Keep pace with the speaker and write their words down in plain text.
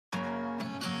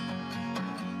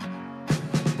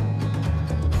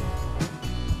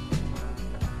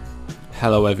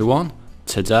Hello everyone,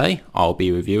 today I'll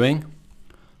be reviewing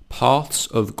Paths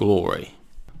of Glory.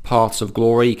 Paths of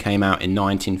Glory came out in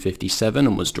 1957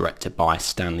 and was directed by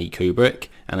Stanley Kubrick,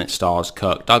 and it stars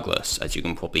Kirk Douglas, as you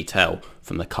can probably tell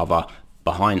from the cover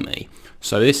behind me.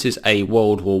 So this is a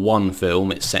World War I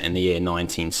film. It's set in the year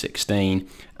 1916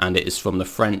 and it is from the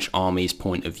French army's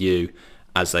point of view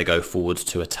as they go forward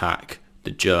to attack the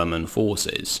German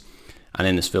forces. And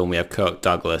in this film we have Kirk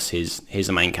Douglas. He's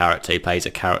the main character. He plays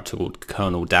a character called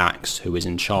Colonel Dax, who is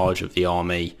in charge of the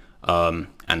army and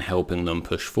helping them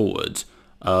push forward.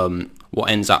 What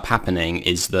ends up happening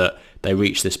is that they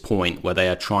reach this point where they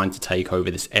are trying to take over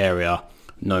this area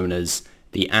known as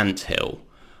the Anthill.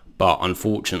 But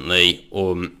unfortunately,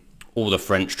 all the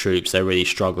French troops, they're really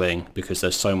struggling because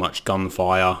there's so much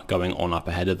gunfire going on up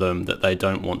ahead of them that they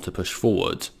don't want to push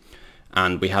forward.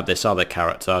 And we have this other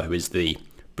character who is the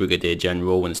Brigadier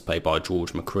General, and it's played by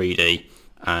George Macready,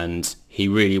 and he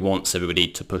really wants everybody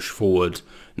to push forward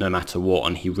no matter what,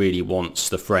 and he really wants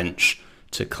the French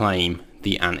to claim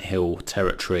the Anthill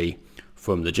territory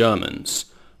from the Germans.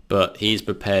 But he's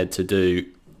prepared to do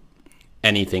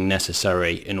anything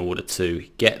necessary in order to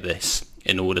get this,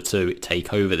 in order to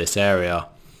take over this area.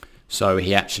 So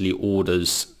he actually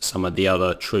orders some of the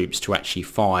other troops to actually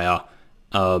fire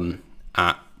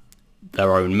at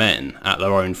their own men, at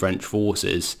their own French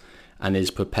forces, and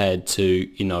is prepared to,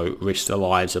 risk the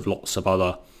lives of lots of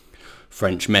other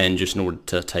French men just in order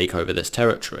to take over this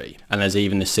territory. And there's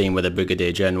even the scene where the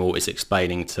Brigadier General is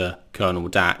explaining to Colonel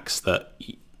Dax that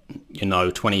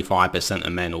 25%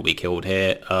 of men will be killed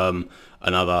here,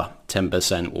 another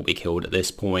 10% will be killed at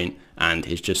this point, and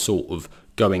he's just sort of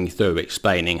going through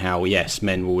explaining how yes,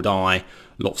 men will die,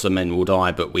 lots of men will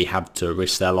die, but we have to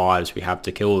risk their lives, we have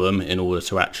to kill them in order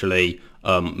to actually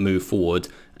move forward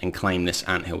and claim this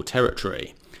Anthill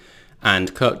territory.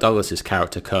 And Kirk Douglas's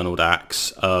character, Colonel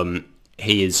Dax,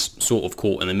 he is sort of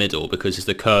caught in the middle because he's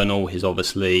the colonel. He's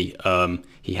obviously,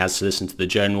 he has to listen to the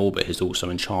general, but he's also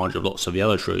in charge of lots of the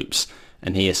other troops,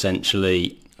 and he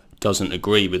essentially doesn't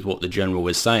agree with what the general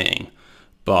is saying,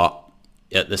 but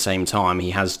at the same time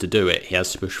he has to do it, he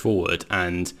has to push forward,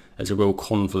 and there's a real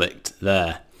conflict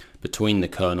there between the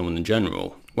colonel and the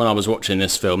general. When I was watching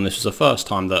this film, this was the first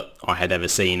time that I had ever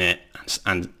seen it,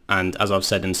 and as I've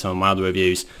said in some of my other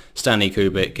reviews, Stanley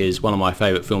Kubrick is one of my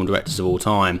favourite film directors of all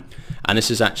time, and this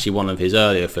is actually one of his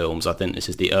earlier films. I think this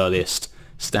is the earliest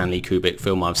Stanley Kubrick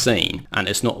film I've seen, and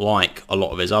it's not like a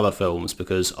lot of his other films,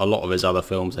 because a lot of his other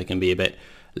films, they can be a bit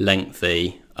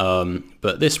lengthy,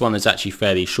 but this one is actually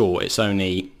fairly short. It's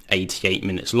only 88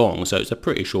 minutes long, so it's a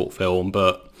pretty short film,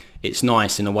 but it's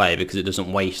nice in a way because it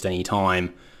doesn't waste any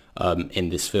time in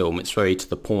this film. It's very to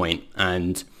the point,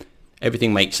 and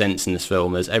everything makes sense in this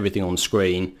film. There's everything on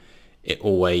screen. It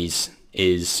always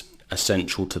is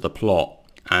essential to the plot,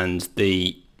 and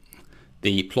the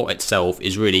plot itself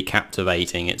is really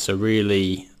captivating. It's a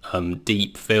really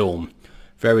deep film,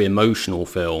 very emotional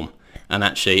film. And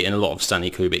actually, in a lot of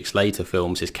Stanley Kubrick's later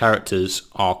films, his characters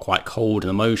are quite cold and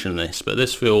emotionless. But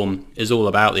this film is all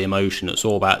about the emotion. It's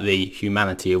all about the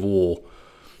humanity of war,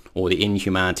 or the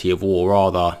inhumanity of war,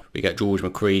 rather. We get George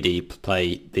Macready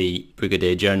play the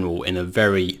Brigadier General in a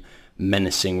very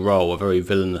menacing role, a very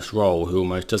villainous role, who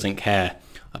almost doesn't care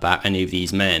about any of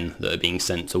these men that are being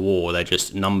sent to war. They're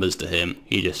just numbers to him.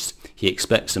 He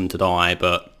expects them to die,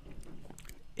 but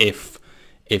if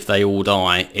they all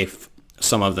die, if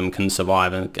some of them can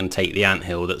survive and take the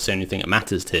Anthill, that's the only thing that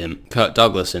matters to him. Kirk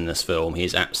Douglas in this film,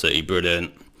 he's absolutely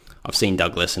brilliant. I've seen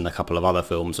Douglas in a couple of other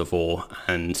films before,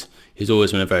 and he's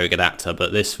always been a very good actor,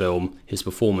 but this film, his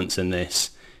performance in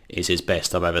this is his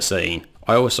best I've ever seen.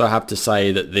 I also have to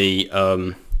say that the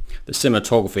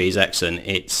cinematography is excellent.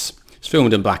 It's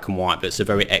filmed in black and white, but it's a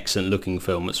very excellent looking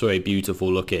film. It's very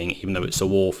beautiful looking, even though it's a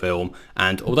war film.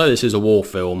 And although this is a war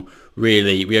film,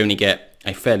 really we only get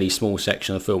a fairly small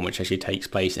section of the film which actually takes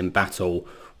place in battle,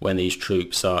 when these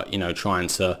troops are trying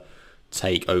to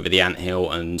take over the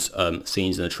Anthill, and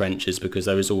scenes in the trenches, because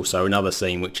there is also another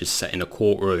scene which is set in a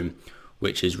courtroom,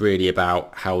 which is really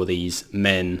about how these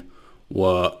men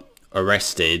were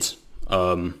arrested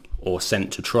or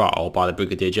sent to trial by the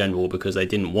Brigadier General because they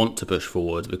didn't want to push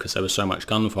forward because there was so much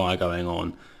gunfire going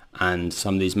on, and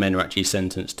some of these men were actually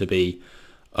sentenced to be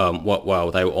they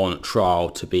were on trial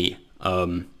to be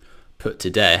put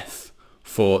to death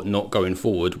for not going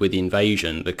forward with the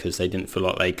invasion because they didn't feel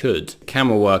like they could.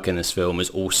 Camera work in this film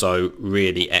is also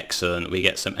really excellent. We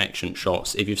get some excellent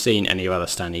shots. If you've seen any other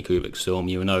Stanley Kubrick film,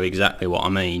 you'll know exactly what I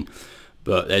mean.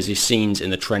 But there's these scenes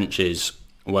in the trenches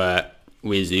where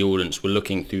we as the audience were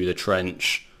looking through the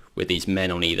trench with these men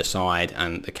on either side,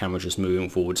 and the camera just moving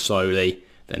forward slowly.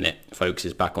 then it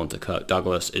focuses back onto Kirk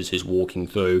Douglas as he's walking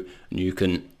through, and you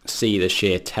can see the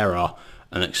sheer terror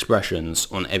and expressions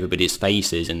on everybody's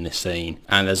faces in this scene.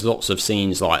 And there's lots of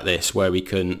scenes like this where we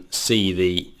can see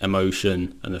the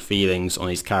emotion and the feelings on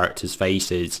these characters'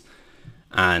 faces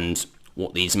and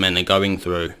what these men are going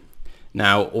through.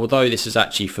 Now, although this is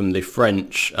actually from the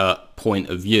French point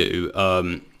of view,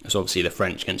 it's obviously the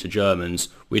French against the Germans,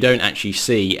 we don't actually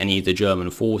see any of the German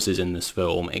forces in this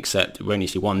film, except we only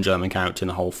see one German character in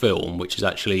the whole film, which is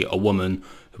actually a woman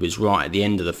who is right at the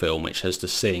end of the film, which has to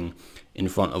sing in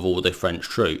front of all the French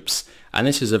troops. And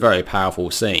this is a very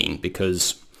powerful scene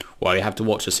because, well, you have to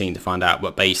watch the scene to find out,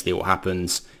 but basically what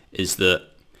happens is that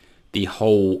the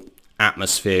whole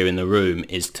atmosphere in the room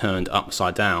is turned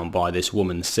upside down by this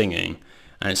woman singing,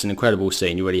 and it's an incredible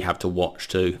scene. You really have to watch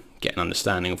to get an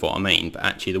understanding of what I mean. But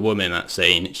actually the woman in that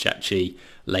scene, she actually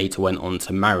later went on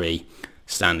to marry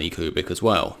Stanley Kubrick as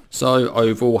well. So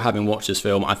overall, having watched this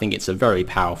film, I think it's a very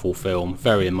powerful film,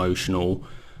 very emotional,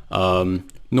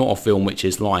 not a film which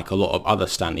is like a lot of other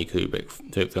Stanley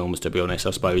Kubrick films, to be honest.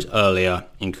 I suppose earlier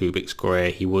in Kubrick's career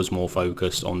he was more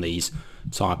focused on these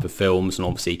type of films, and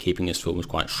obviously keeping his films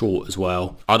quite short as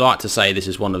well. I'd like to say this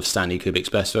is one of Stanley Kubrick's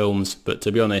best films, but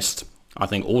to be honest, I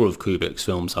think all of Kubrick's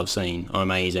films I've seen are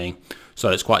amazing, so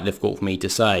it's quite difficult for me to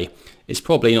say. It's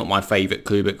probably not my favourite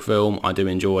Kubrick film. I do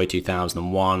enjoy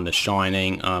 2001, The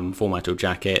Shining, Full Metal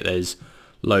Jacket. There's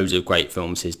loads of great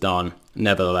films he's done.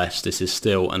 Nevertheless, this is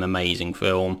still an amazing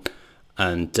film,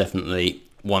 and definitely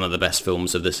one of the best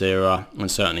films of this era, and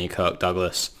certainly Kirk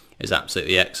Douglas is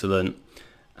absolutely excellent.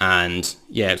 And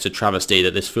yeah, it's a travesty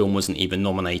that this film wasn't even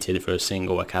nominated for a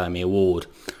single Academy Award,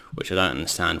 which I don't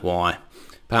understand why.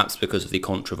 Perhaps because of the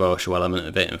controversial element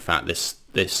of it. In fact,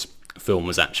 this film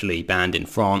was actually banned in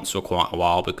France for quite a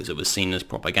while because it was seen as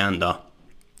propaganda.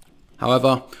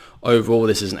 However, overall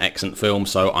this is an excellent film,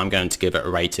 so I'm going to give it a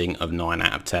rating of 9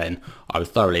 out of 10. I would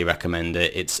thoroughly recommend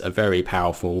it. It's a very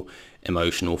powerful,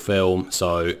 emotional film,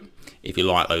 so if you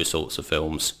like those sorts of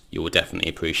films, you will definitely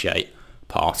appreciate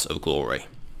Paths of Glory.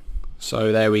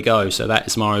 So there we go. So that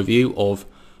is my review of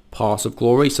Paths of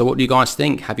Glory. So what do you guys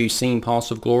think? Have you seen Paths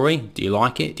of Glory? Do you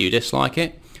like it? Do you dislike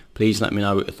it? Please let me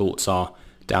know what your thoughts are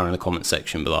down in the comment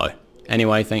section below.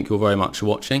 Anyway, thank you all very much for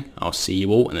watching. I'll see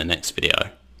you all in the next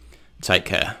video. Take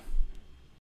care.